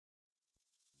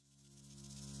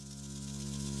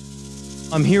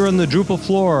I'm here on the Drupal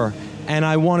floor, and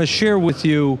I want to share with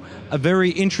you a very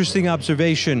interesting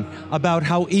observation about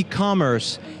how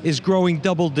e-commerce is growing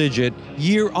double-digit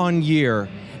year on year.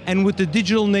 And with the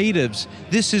digital natives,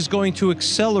 this is going to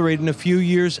accelerate in a few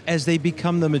years as they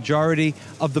become the majority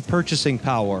of the purchasing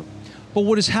power. But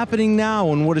what is happening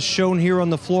now and what is shown here on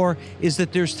the floor is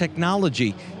that there's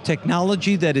technology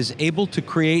that is able to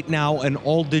create now an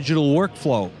all-digital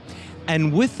workflow.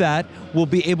 And with that, we'll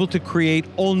be able to create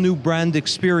all new brand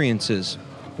experiences.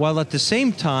 While at the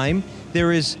same time,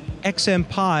 there is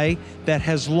XMPie that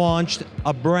has launched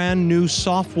a brand new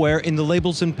software in the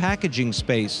labels and packaging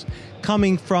space,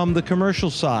 coming from the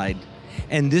commercial side.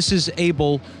 And this is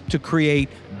able to create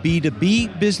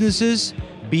B2B businesses,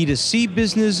 B2C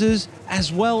businesses,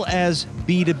 as well as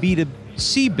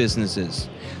B2B2C businesses.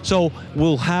 So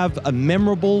we'll have a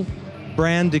memorable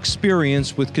brand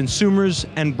experience with consumers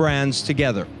and brands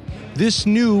together. This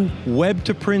new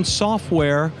web-to-print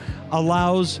software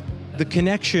allows the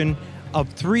connection of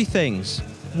three things.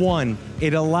 One,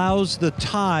 it allows the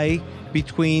tie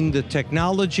between the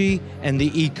technology and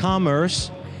the e-commerce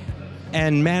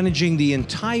and managing the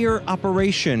entire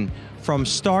operation from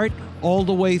start all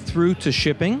the way through to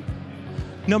shipping.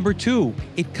 Number two,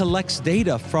 it collects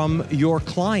data from your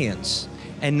clients.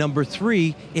 And number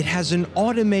three, it has an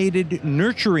automated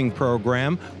nurturing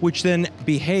program which then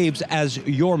behaves as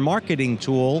your marketing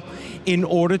tool in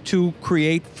order to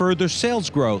create further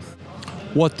sales growth.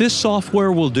 What this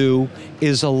software will do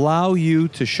is allow you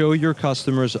to show your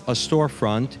customers a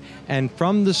storefront, and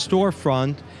from the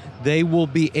storefront, they will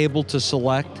be able to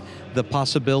select the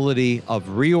possibility of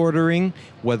reordering,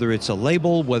 whether it's a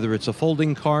label, whether it's a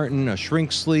folding carton, a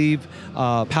shrink sleeve,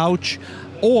 pouch,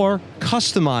 or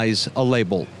customize a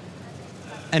label.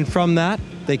 And from that,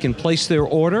 they can place their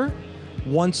order.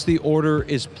 Once the order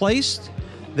is placed,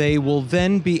 they will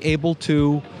then be able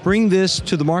to bring this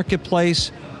to the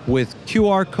marketplace with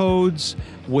QR codes,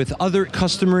 with other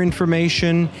customer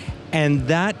information, and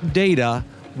that data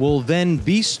will then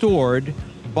be stored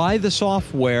by the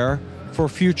software for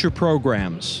future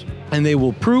programs. And they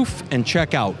will proof and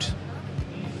check out.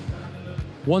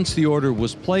 Once the order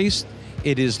was placed,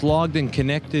 it is logged and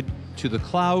connected to the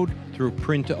cloud through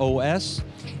Print OS.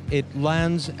 It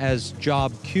lands as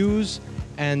job queues,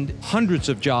 and hundreds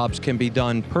of jobs can be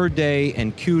done per day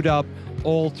and queued up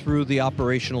all through the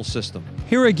operational system.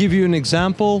 Here I give you an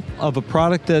example of a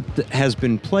product that has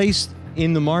been placed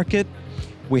in the market.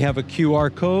 We have a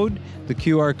QR code. The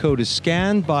QR code is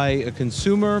scanned by a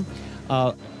consumer.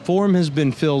 Form has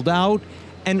been filled out,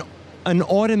 and an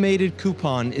automated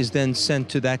coupon is then sent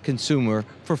to that consumer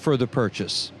for further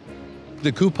purchase.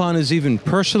 The coupon is even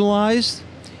personalized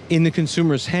in the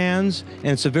consumer's hands, and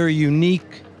it's a very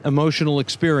unique emotional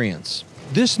experience.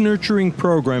 This nurturing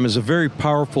program is a very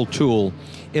powerful tool.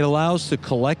 It allows to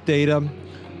collect data,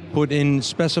 put in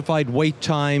specified wait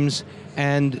times,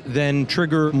 and then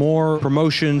trigger more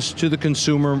promotions to the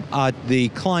consumer at the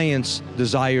client's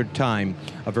desired time.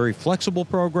 A very flexible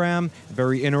program,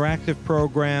 very interactive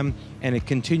program, and it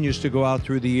continues to go out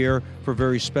through the year for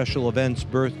very special events,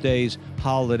 birthdays,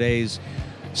 holidays.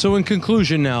 So in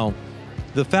conclusion now,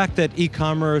 the fact that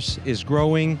e-commerce is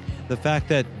growing, the fact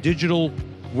that digital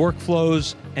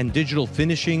workflows and digital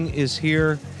finishing is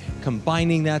here,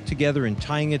 combining that together and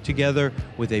tying it together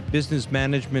with a business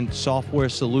management software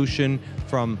solution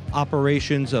from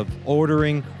operations of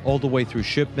ordering all the way through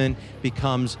shipment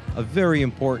becomes a very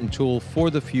important tool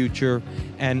for the future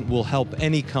and will help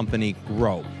any company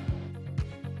grow.